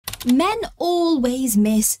Men always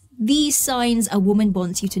miss these signs a woman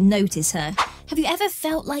wants you to notice her. Have you ever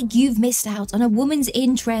felt like you've missed out on a woman's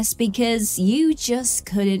interest because you just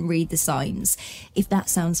couldn't read the signs? If that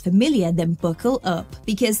sounds familiar, then buckle up,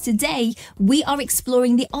 because today we are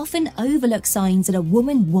exploring the often overlooked signs that a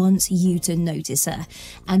woman wants you to notice her.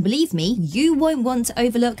 And believe me, you won't want to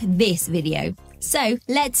overlook this video. So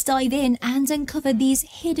let's dive in and uncover these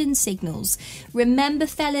hidden signals. Remember,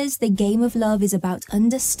 fellas, the game of love is about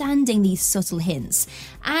understanding these subtle hints.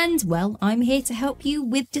 And, well, I'm here to help you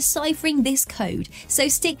with deciphering this code. So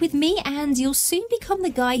stick with me and you'll soon become the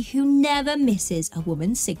guy who never misses a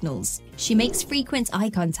woman's signals. She makes frequent eye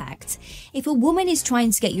contact. If a woman is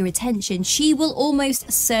trying to get your attention, she will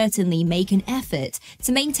almost certainly make an effort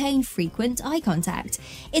to maintain frequent eye contact.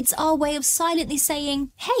 It's our way of silently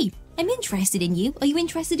saying, hey, I'm interested in you. Are you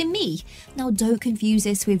interested in me? Now, don't confuse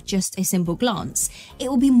this with just a simple glance. It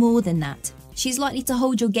will be more than that. She's likely to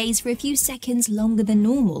hold your gaze for a few seconds longer than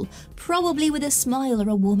normal, probably with a smile or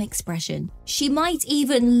a warm expression. She might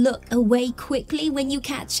even look away quickly when you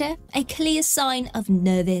catch her, a clear sign of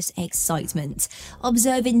nervous excitement.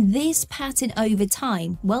 Observing this pattern over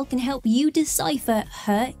time, well, can help you decipher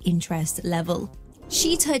her interest level.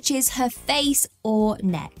 She touches her face or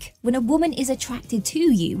neck. When a woman is attracted to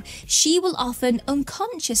you, she will often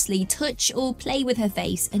unconsciously touch or play with her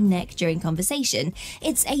face and neck during conversation.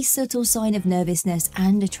 It's a subtle sign of nervousness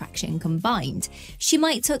and attraction combined. She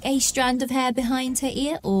might tuck a strand of hair behind her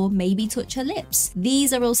ear or maybe touch her lips.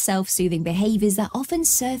 These are all self-soothing behaviors that often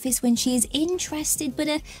surface when she is interested but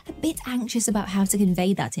a bit anxious about how to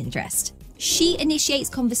convey that interest. She initiates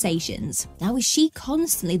conversations. Now, is she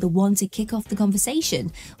constantly the one to kick off the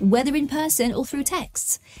conversation, whether in person or through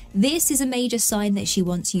texts? This is a major sign that she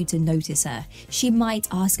wants you to notice her. She might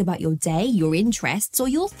ask about your day, your interests, or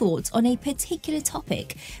your thoughts on a particular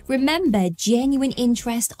topic. Remember, genuine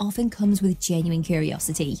interest often comes with genuine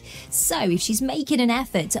curiosity. So, if she's making an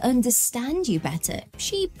effort to understand you better,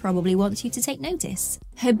 she probably wants you to take notice.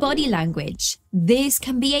 Her body language. This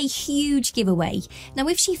can be a huge giveaway. Now,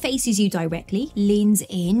 if she faces you directly, leans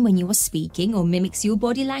in when you are speaking, or mimics your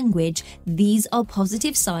body language, these are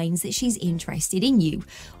positive signs that she's interested in you.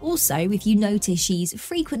 Also, if you notice she's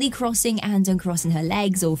frequently crossing and uncrossing her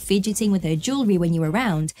legs or fidgeting with her jewelry when you're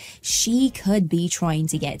around, she could be trying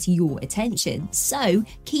to get your attention. So,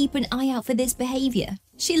 keep an eye out for this behavior.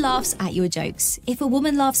 She laughs at your jokes. If a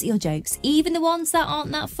woman laughs at your jokes, even the ones that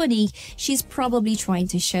aren't that funny, she's probably trying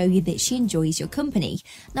to show you that she enjoys your company.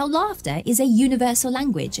 Now, laughter is a universal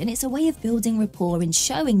language, and it's a way of building rapport and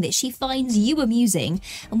showing that she finds you amusing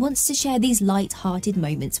and wants to share these light-hearted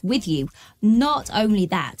moments with you. Not only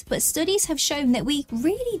that, but studies have shown that we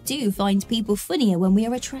really do find people funnier when we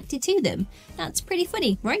are attracted to them. That's pretty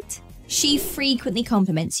funny, right? She frequently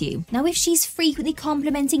compliments you. Now, if she's frequently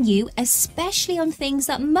complimenting you, especially on things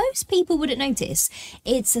that most people wouldn't notice,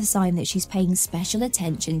 it's a sign that she's paying special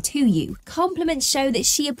attention to you. Compliments show that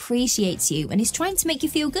she appreciates you and is trying to make you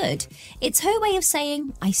feel good. It's her way of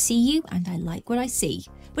saying, I see you and I like what I see.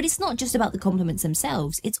 But it's not just about the compliments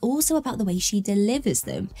themselves, it's also about the way she delivers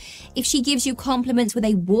them. If she gives you compliments with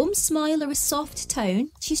a warm smile or a soft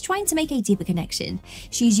tone, she's trying to make a deeper connection.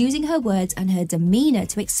 She's using her words and her demeanor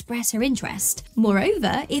to express her interest.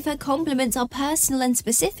 Moreover, if her compliments are personal and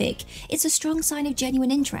specific, it's a strong sign of genuine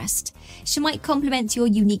interest. She might compliment your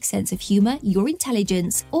unique sense of humor, your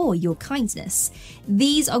intelligence, or your kindness.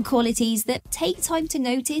 These are qualities that take time to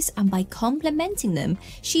notice, and by complimenting them,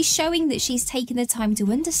 she's showing that she's taken the time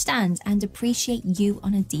to understand and appreciate you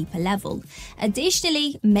on a deeper level.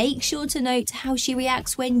 Additionally, make sure to note how she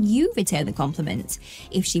reacts when you return the compliment.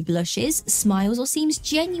 If she blushes, smiles, or seems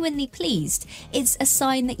genuinely pleased, it's a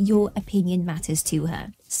sign that your opinion matters to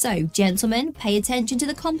her. So, gentlemen, pay attention to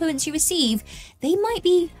the compliments you receive. They might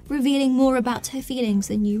be revealing more about her feelings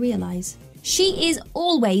than you realize. She is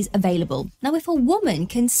always available. Now, if a woman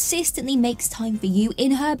consistently makes time for you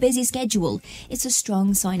in her busy schedule, it's a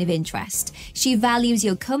strong sign of interest. She values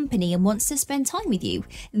your company and wants to spend time with you.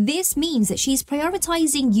 This means that she's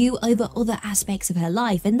prioritizing you over other aspects of her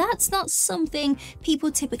life, and that's not something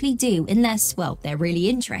people typically do unless, well, they're really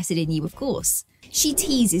interested in you, of course. She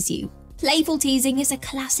teases you. Playful teasing is a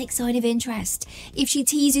classic sign of interest. If she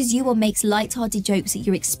teases you or makes light-hearted jokes at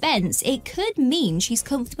your expense, it could mean she's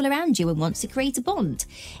comfortable around you and wants to create a bond.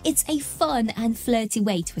 It's a fun and flirty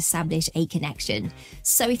way to establish a connection.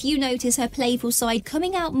 So if you notice her playful side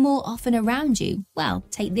coming out more often around you, well,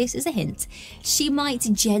 take this as a hint. She might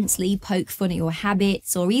gently poke fun at your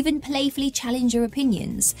habits or even playfully challenge your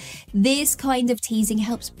opinions. This kind of teasing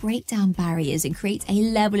helps break down barriers and create a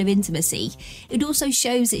level of intimacy. It also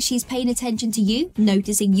shows that she's paying attention to you,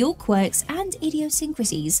 noticing your quirks and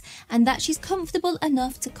idiosyncrasies, and that she's comfortable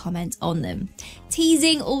enough to comment on them.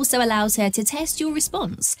 Teasing also allows her to test your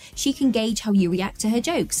response. She can gauge how you react to her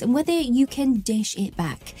jokes and whether you can dish it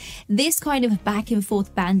back. This kind of back and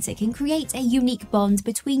forth banter can create a unique bond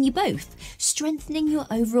between you both, strengthening your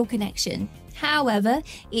overall connection. However,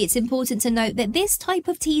 it's important to note that this type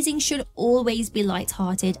of teasing should always be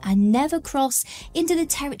light-hearted and never cross into the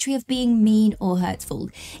territory of being mean or hurtful.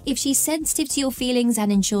 If she's sensitive to your feelings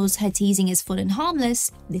and ensures her teasing is fun and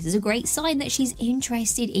harmless, this is a great sign that she's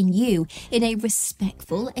interested in you in a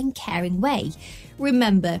respectful and caring way.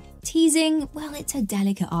 Remember, teasing, well, it's a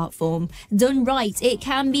delicate art form. Done right, it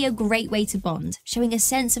can be a great way to bond, showing a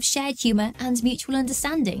sense of shared humour and mutual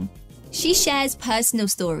understanding. She shares personal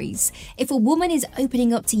stories. If a woman is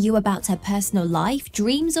opening up to you about her personal life,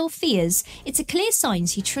 dreams or fears, it's a clear sign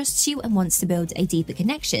she trusts you and wants to build a deeper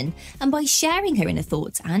connection. And by sharing her inner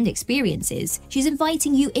thoughts and experiences, she's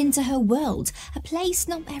inviting you into her world, a place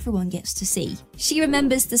not everyone gets to see. She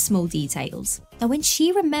remembers the small details. Now, when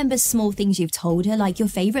she remembers small things you've told her, like your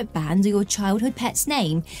favourite band or your childhood pet's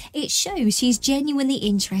name, it shows she's genuinely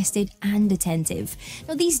interested and attentive.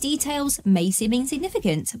 Now, these details may seem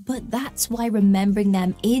insignificant, but that's why remembering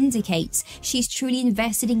them indicates she's truly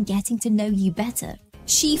invested in getting to know you better.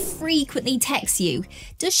 She frequently texts you.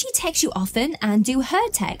 Does she text you often, and do her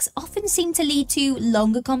texts often seem to lead to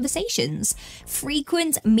longer conversations?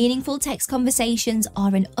 Frequent, meaningful text conversations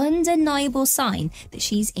are an undeniable sign that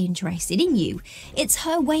she's interested in you. It's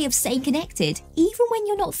her way of staying connected, even when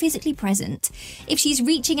you're not physically present. If she's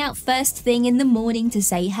reaching out first thing in the morning to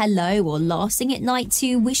say hello or last thing at night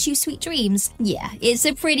to wish you sweet dreams, yeah, it's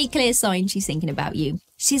a pretty clear sign she's thinking about you.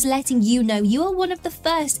 She's letting you know you are one of the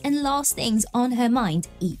first and last things on her mind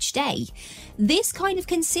each day. This kind of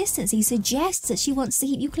consistency suggests that she wants to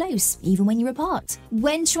keep you close, even when you're apart.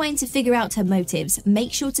 When trying to figure out her motives,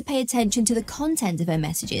 make sure to pay attention to the content of her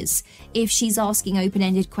messages. If she's asking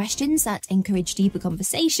open-ended questions that encourage deeper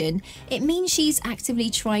conversation, it means she's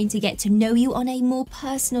actively trying to get to know you on a more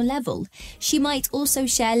personal level. She might also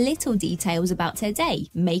share little details about her day,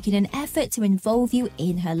 making an effort to involve you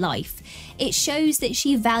in her life. It shows that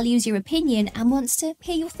she values your opinion and wants to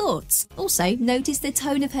hear your thoughts. Also, notice the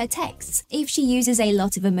tone of her texts. If she uses a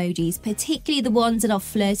lot of emojis, particularly the ones that are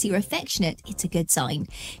flirty or affectionate, it's a good sign.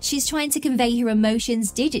 She's trying to convey her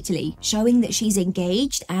emotions digitally, showing that she's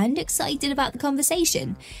engaged and excited about the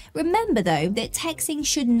conversation. Remember though, that texting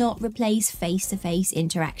should not replace face-to-face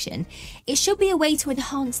interaction. It should be a way to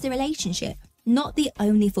enhance the relationship, not the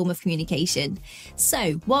only form of communication.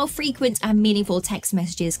 So, while frequent and meaningful text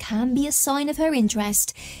messages can be a sign of her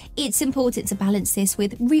interest, it's important to balance this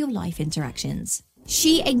with real-life interactions.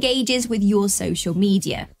 She engages with your social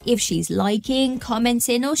media. If she's liking,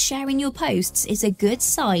 commenting, or sharing your posts, it's a good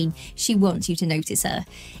sign she wants you to notice her.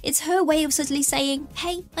 It's her way of subtly saying,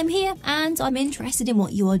 hey, I'm here and I'm interested in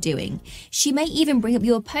what you're doing. She may even bring up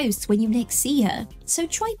your posts when you next see her. So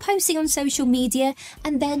try posting on social media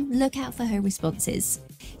and then look out for her responses.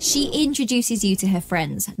 She introduces you to her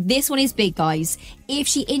friends. This one is big, guys. If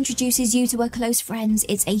she introduces you to her close friends,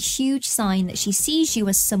 it's a huge sign that she sees you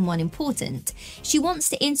as someone important. She wants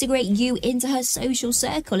to integrate you into her social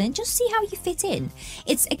circle and just see how you fit in.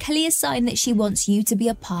 It's a clear sign that she wants you to be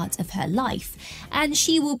a part of her life. And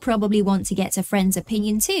she will probably want to get her friend's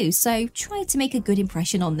opinion too, so try to make a good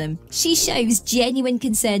impression on them. She shows genuine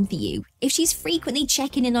concern for you. If she's frequently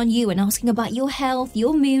checking in on you and asking about your health,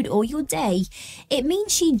 your mood, or your day, it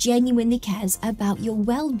means she genuinely cares about your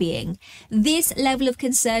well-being. This level of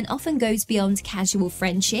concern often goes beyond casual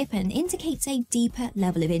friendship and indicates a deeper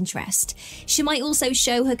level of interest. She might also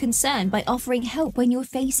show her concern by offering help when you're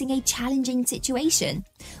facing a challenging situation.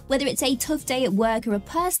 Whether it's a tough day at work or a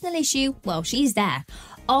personal issue, well, she's there,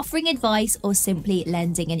 offering advice or simply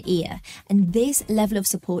lending an ear. And this level of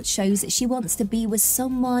support shows that she wants to be with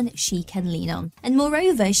someone she can lean on. And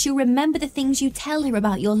moreover, she'll remember the things you tell her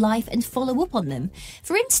about your life and follow up on them.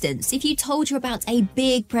 For instance, if you told her about a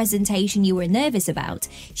big presentation you were nervous about,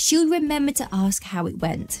 she'll remember to ask how it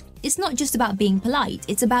went. It's not just about being polite,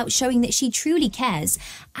 it's about showing that she truly cares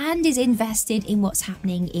and is invested in what's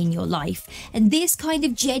happening in your life. And this kind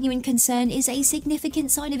of genuine concern is a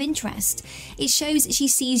significant sign of interest. It shows that she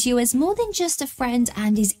sees you as more than just a friend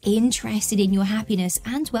and is interested in your happiness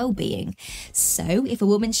and well-being. So, if a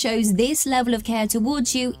woman shows this level of care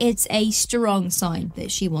towards you, it's a strong sign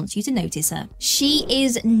that she wants you to notice her. She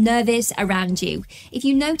is nervous around you. If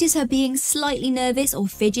you notice her being slightly nervous or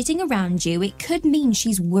fidgeting around you, it could mean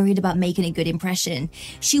she's worried about making a good impression.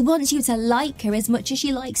 She wants you to like her as much as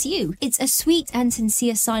she likes you. It's a sweet and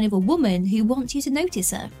sincere sign of a woman who wants you to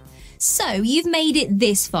notice her. So you've made it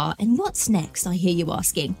this far, and what's next, I hear you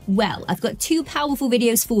asking? Well, I've got 2 powerful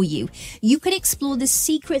videos for you. You can explore the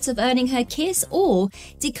secrets of earning her kiss or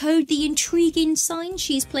decode the intriguing signs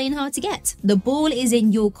she's playing hard to get. The ball is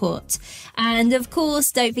in your court. And of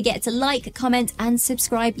course, don't forget to like, comment, and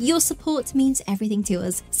subscribe. Your support means everything to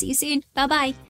us. See you soon. Bye-bye.